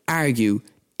you can argue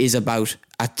is about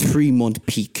a 3-month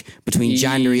peak between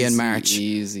January and March.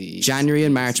 January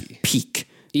and March peak.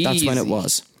 That's when it Easy.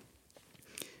 was.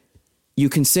 You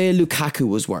can say Lukaku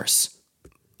was worse,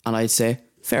 and I'd say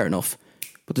fair enough,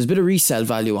 but there's a bit of resale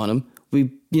value on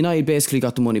him. United basically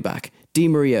got the money back. Di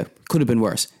Maria could have been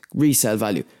worse. Resale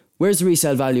value. Where's the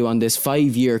resale value on this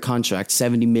 5-year contract,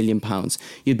 £70 million?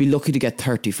 You'd be lucky to get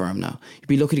 30 for him now. You'd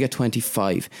be lucky to get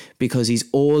 25 because he's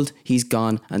old, he's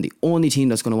gone, and the only team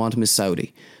that's going to want him is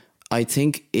Saudi. I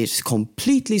think it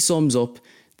completely sums up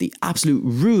the absolute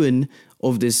ruin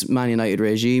of this Man United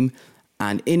regime,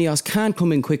 and Ineos can't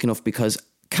come in quick enough because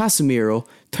Casemiro,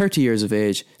 30 years of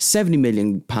age, £70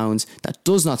 million, that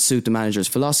does not suit the manager's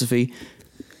philosophy,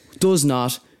 does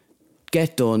not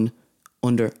get done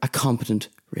under a competent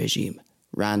regime.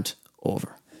 Rant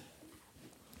over.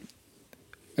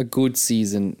 A good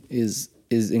season is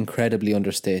incredibly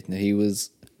understating it. He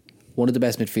was one of the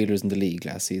best midfielders in the league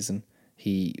last season.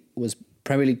 He was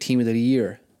Premier League Team of the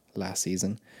Year last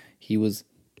season. He was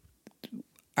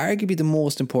arguably the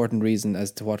most important reason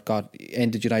as to what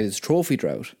ended United's trophy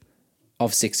drought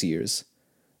of 6 years.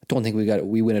 I don't think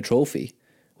we win a trophy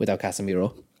without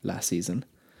Casemiro last season.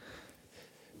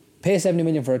 Pay 70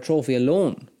 million for a trophy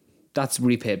alone. That's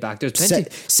repaid back. There's plenty.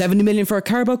 70 million for a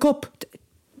Carabao Cup.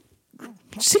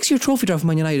 6-year trophy draft for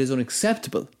Man United is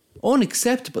unacceptable.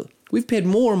 Unacceptable. We've paid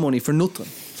more money for nothing.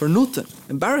 For nothing.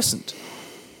 Embarrassment.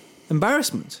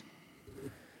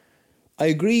 I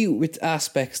agree with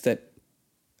aspects that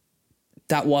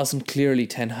wasn't clearly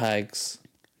Ten Hag's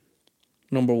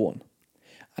number one.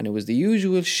 And it was the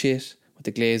usual shit with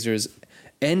the Glazers.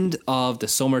 End of the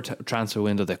summer transfer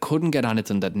window, they couldn't get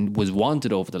anything that was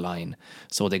wanted over the line,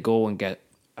 so they go and get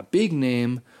a big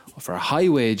name for high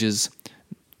wages,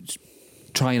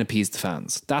 try and appease the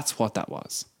fans. That's what that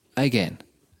was. Again,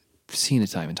 I've seen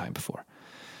it time and time before.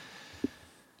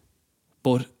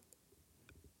 But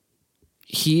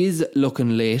he is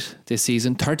looking late this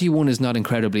season. 31 is not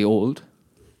incredibly old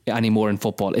anymore in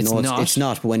football. It's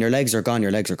not. But when your legs are gone,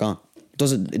 your legs are gone.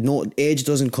 Age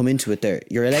doesn't come into it there.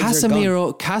 Your legs are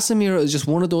gone. Casemiro is just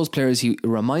one of those players. He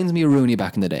reminds me of Rooney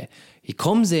back in the day. He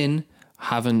comes in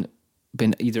having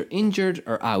been either injured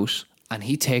or out, and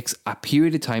he takes a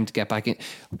period of time to get back in.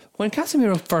 When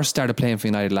Casemiro first started playing for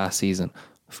United last season,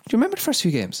 do you remember the first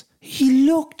few games? He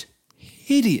looked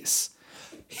hideous.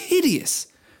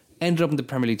 Ended up in the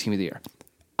Premier League Team of the Year.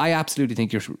 I absolutely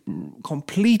think you're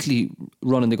completely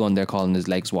running the gun there, calling his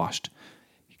legs washed.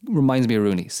 Reminds me of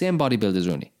Rooney. Same body build as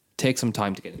Rooney. Takes some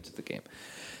time to get into the game.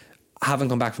 Haven't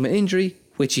come back from an injury,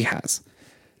 which he has.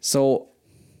 So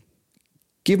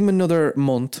give him another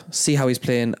month, see how he's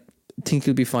playing. Think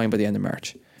he'll be fine by the end of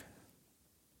March.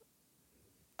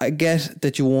 I get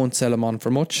that you won't sell him on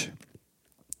for much,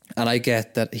 and I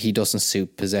get that he doesn't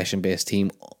suit possession-based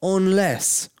team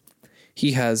unless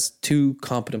he has two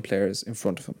competent players in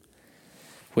front of him,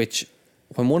 which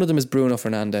when one of them is Bruno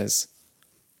Fernandes,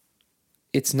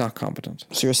 it's not competent.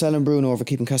 So you're selling Bruno over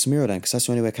keeping Casemiro then, because that's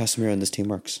the only way Casemiro in this team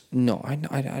works. No, I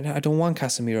don't want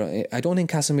Casemiro. I don't think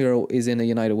Casemiro is in a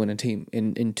United winning team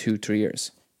in 2-3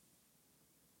 years.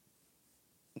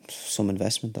 Some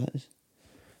investment, that is.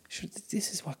 Sure,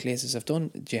 this is what Glazers have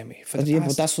done, Jamie. But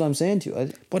that's what I'm saying to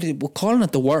you. But calling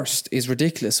it the worst is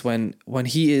ridiculous when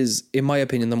he is, in my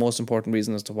opinion, the most important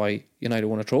reason as to why United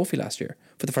won a trophy last year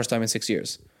for the first time in 6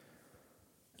 years.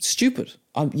 It's stupid.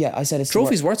 I said it's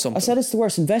trophy's worth something. I said it's the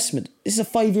worst investment. This is a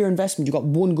 5-year investment. You got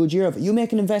one good year of it. You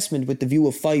make an investment with the view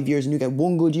of 5 years and you get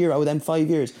one good year out of them 5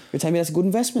 years. You're telling me that's a good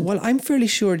investment? Well, I'm fairly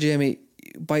sure, Jamie,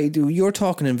 you're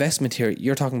talking investment here,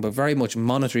 you're talking about very much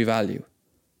monetary value.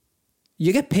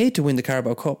 You get paid to win the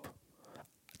Carabao Cup.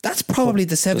 That's probably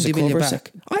the 70 million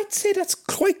back. I'd say that's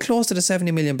quite close to the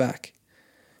 70 million back.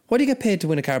 What do you get paid to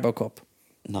win a Carabao Cup?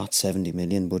 Not 70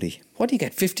 million, buddy. What do you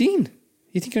get? 15?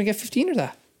 You think you're going to get 15 or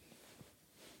that?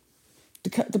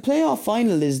 The playoff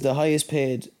final is the highest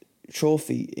paid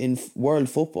trophy in world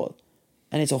football,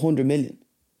 and it's 100 million.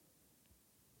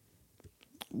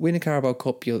 Win a Carabao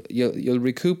Cup, you'll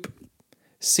recoup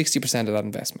 60% of that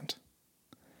investment,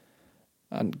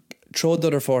 and throw the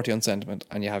other 40 on sentiment,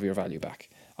 and you have your value back.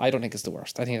 I don't think it's the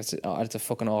worst. I think it's a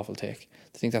fucking awful take.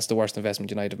 I think that's the worst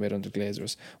investment United have made under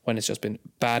Glazers, when it's just been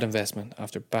bad investment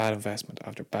after bad investment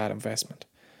after bad investment.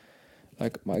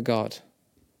 Like, my God,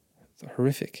 it's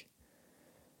horrific.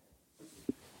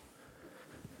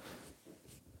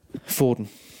 Foden,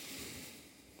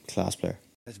 class player,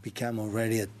 has become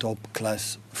already a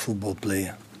top-class football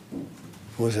player.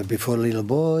 Was a before little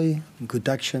boy, good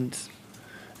actions.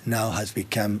 Now has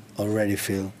become already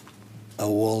feel a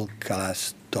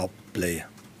world-class top player.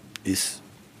 Is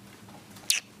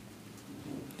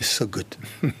so good.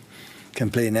 Can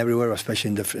play in everywhere, especially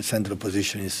in the central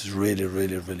position. Is really,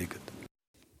 really, really good.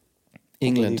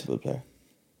 England. Player.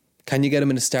 Can you get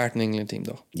him in a starting England team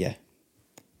though? Yeah.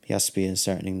 He has to be in a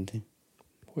starting England team.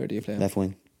 Where do you play him? Left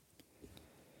wing.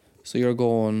 So you're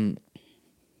going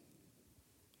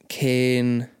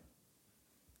Kane,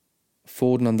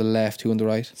 Foden on the left, who on the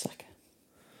right? Saka.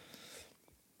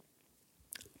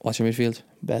 What's your midfield?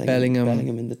 Bellingham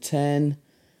in the 10.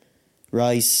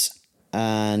 Rice,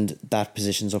 and that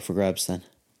position's up for grabs then.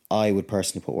 I would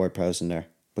personally put Ward-Prowse in there,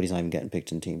 but he's not even getting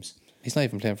picked in teams. He's not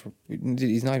even playing for.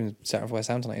 He's not even starting for West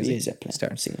Ham tonight, is he? He is playing.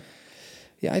 Starting.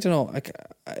 Yeah, I don't know.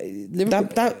 Liverpool,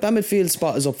 That midfield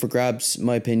spot is up for grabs, in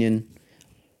my opinion.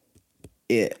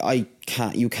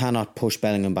 You cannot push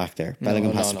Bellingham back there.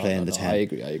 Bellingham has to play in the 10. I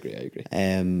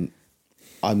agree.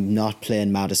 I'm not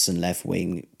playing Maddison left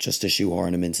wing just to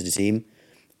shoehorn him into the team.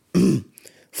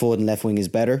 Foden left wing is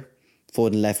better.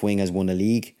 Foden left wing has won a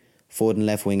league. Foden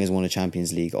left wing has won a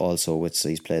Champions League also, so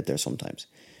he's played there sometimes.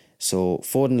 So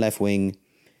Foden left wing,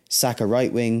 Saka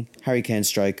right wing, Harry Kane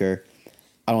striker.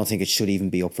 I don't think it should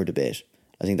even be up for debate.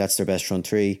 I think that's their best front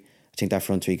three. I think that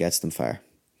front three gets them far.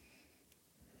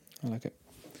 I like it.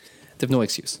 They've no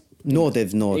excuse. No,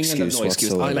 they've no England excuse have no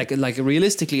excuse. whatsoever. Like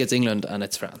realistically, it's England and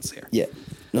it's France here. Yeah.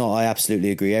 No, I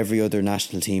absolutely agree. Every other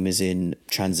national team is in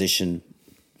transition.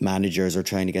 Managers are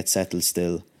trying to get settled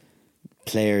still.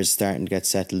 Players starting to get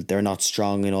settled. They're not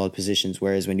strong in all positions.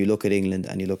 Whereas when you look at England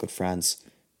and you look at France,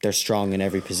 they're strong in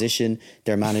every position.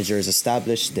 Their manager is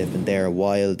established. They've been there a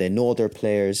while. They know their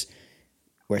players.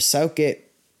 Where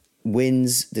Southgate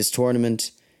wins this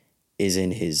tournament is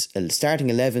in his starting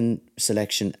 11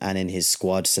 selection and in his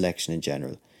squad selection in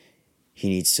general. He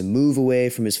needs to move away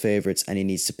from his favourites and he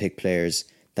needs to pick players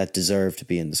that deserve to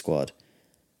be in the squad.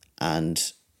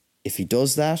 And if he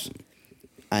does that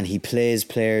and he plays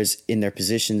players in their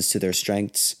positions to their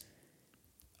strengths,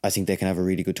 I think they can have a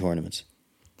really good tournament.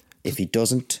 If he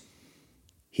doesn't,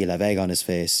 he'll have egg on his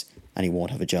face and he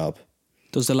won't have a job.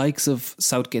 Does the likes of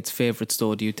Southgate's favourites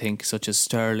though, do you think, such as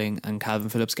Sterling and Calvin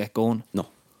Phillips, get going? No.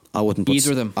 I wouldn't put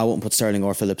Either of them? I wouldn't put Sterling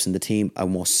or Phillips in the team. I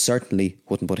most certainly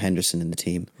wouldn't put Henderson in the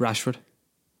team. Rashford?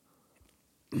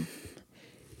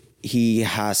 He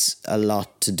has a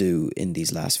lot to do in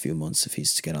these last few months if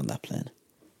he's to get on that plane.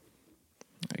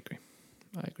 I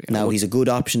agree. Now, he's a good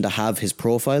option to have his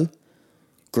profile.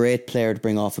 Great player to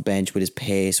bring off a bench with his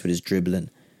pace, with his dribbling.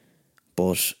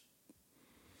 But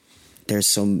there's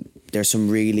some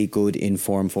really good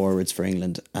informed forwards for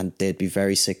England, and they'd be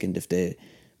very sickened if they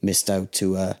missed out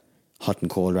to hot and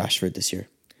cold Rashford this year.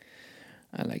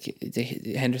 And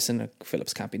Henderson or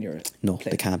Phillips can't be near it. No,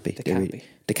 they can't be.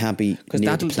 They can't be because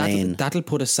near the plane. that'll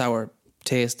put a sour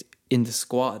taste in the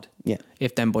squad. Yeah,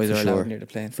 if them boys for are sure. allowed near the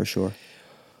plane. For sure.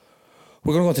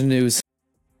 We're going to go to the news.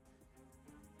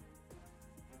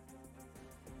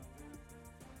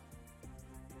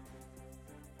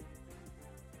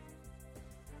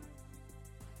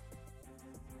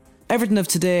 Everton of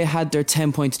today had their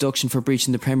 10-point deduction for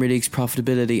breaching the Premier League's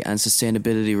profitability and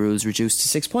sustainability rules reduced to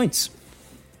 6 points.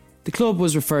 The club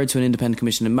was referred to an independent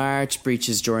commission in March.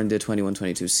 Breaches during the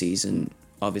 21-22 season.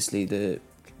 Obviously, the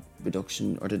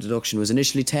deduction was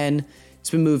initially 10. It's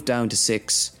been moved down to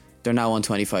 6. They're now on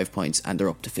 25 points and they're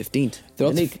up to 15th.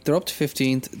 They're up to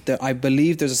 15th. I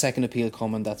believe there's a second appeal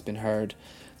coming that's been heard.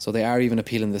 So they are even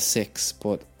appealing the 6,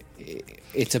 but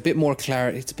it's a bit more clear.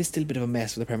 It's still a bit of a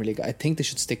mess with the Premier League. I think they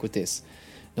should stick with this,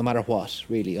 no matter what,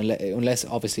 really, unless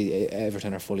obviously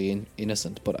Everton are fully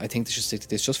innocent. But I think they should stick to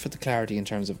this just for the clarity in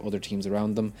terms of other teams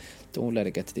around them. Don't let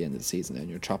it get to the end of the season and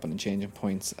you're chopping and changing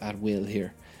points at will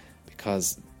here,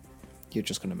 because you're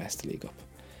just going to mess the league up.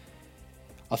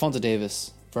 Alphonso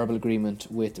Davies, verbal agreement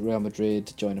with Real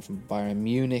Madrid, joining from Bayern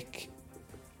Munich.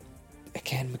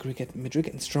 Again, Madrid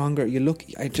getting stronger. You look,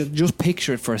 I just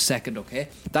picture it for a second, okay?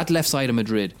 That left side of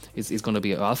Madrid is going to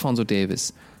be Alphonso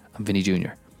Davies and Vinny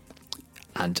Jr.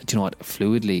 And do you know what?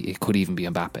 Fluidly, it could even be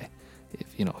Mbappe.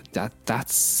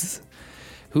 That's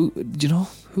who. Do you know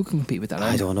who can compete with that?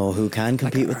 I don't know who can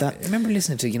compete with that. I remember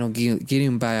listening to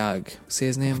Guillaume Bayag, say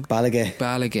his name,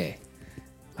 Balaguer,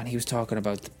 and he was talking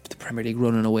about the Premier League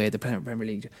running away. The Premier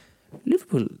League,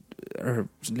 Liverpool,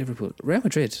 Real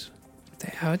Madrid.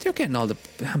 They're getting all the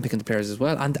handpicking the players as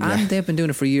well, and they've been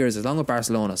doing it for years, along with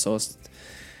Barcelona. So it's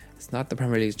not the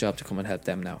Premier League's job to come and help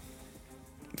them now.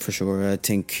 For sure, I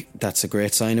think that's a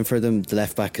great signing for them. The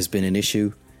left back has been an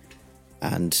issue,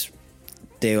 and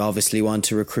they obviously want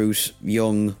to recruit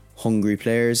young, hungry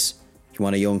players. If you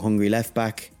want a young, hungry left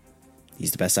back,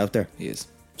 he's the best out there. He is.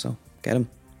 So get him.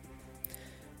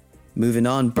 Moving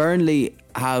on, Burnley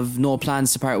have no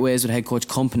plans to part ways with head coach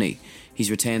Company. He's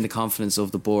retained the confidence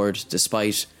of the board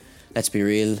despite, let's be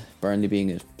real, Burnley being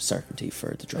a certainty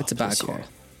for the drop. It's a bad this call. year.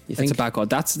 It's a bad call.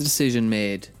 That's the decision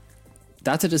made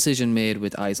that's a decision made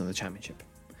with eyes on the championship.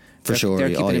 For sure.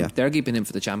 They're keeping him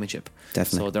for the championship.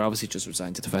 Definitely. So they're obviously just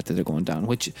resigned to the fact that they're going down,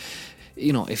 which,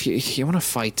 you know, if you want to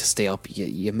fight to stay up,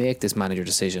 you make this manager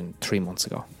decision 3 months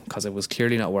ago because it was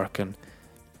clearly not working.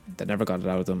 They never got it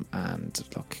out of them, and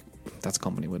look, that's a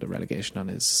company with a relegation on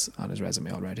his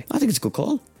resume already. I think it's a good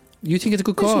call. You think it's a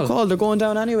good It's a call? good call. They're going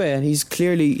down anyway, and he's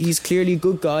clearly a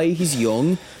good guy. He's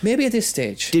young. Maybe at this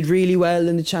stage. Did really well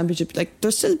in the championship. Like,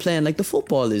 they're still playing. Like, the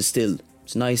football is still,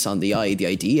 it's nice on the eye. The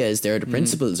idea is there. The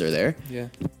principles are there. Yeah.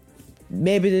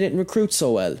 Maybe they didn't recruit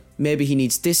so well. Maybe he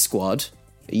needs this squad,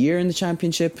 a year in the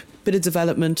championship, bit of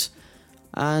development,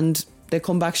 and they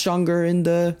come back stronger in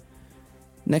the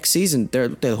next season.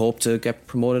 They'll hope to get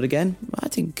promoted again. I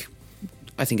think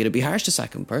it'd be harsh to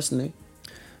sack him personally.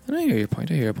 I hear your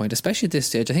point. Especially at this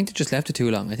stage. I think they just left it too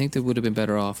long. I think they would have been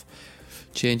better off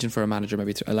changing for a manager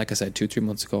maybe, like I said, 2-3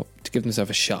 months ago, to give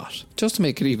themselves a shot. Just to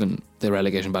make it even, the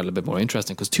relegation battle, a bit more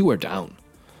interesting, because 2 are down.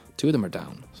 2 of them are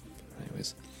down.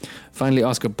 Anyways. Finally,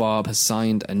 Oscar Bob has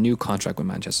signed a new contract with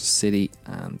Manchester City,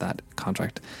 and that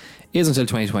contract is until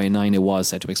 2029. It was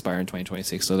set to expire in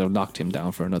 2026, so they've locked him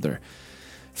down for another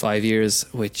 5 years,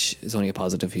 which is only a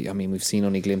positive. We've seen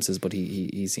only glimpses, but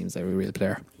he seems like a real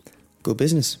player. Good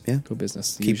business, yeah. Good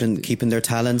business. Keeping their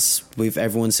talents.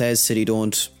 Everyone says City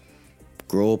don't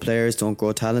grow players, don't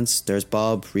grow talents. There's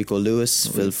Bob, Rico Lewis,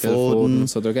 Phil Foden.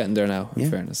 So they're getting there now, in Yeah,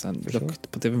 fairness. And look, sure.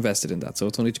 but they've invested in that, so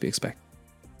it's only to be expected.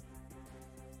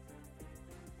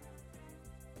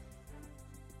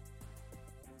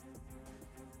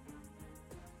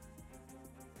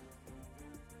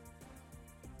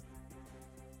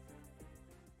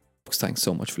 Thanks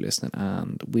so much for listening,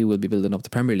 and we will be building up the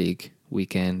Premier League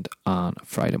weekend on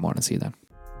Friday morning. See you then.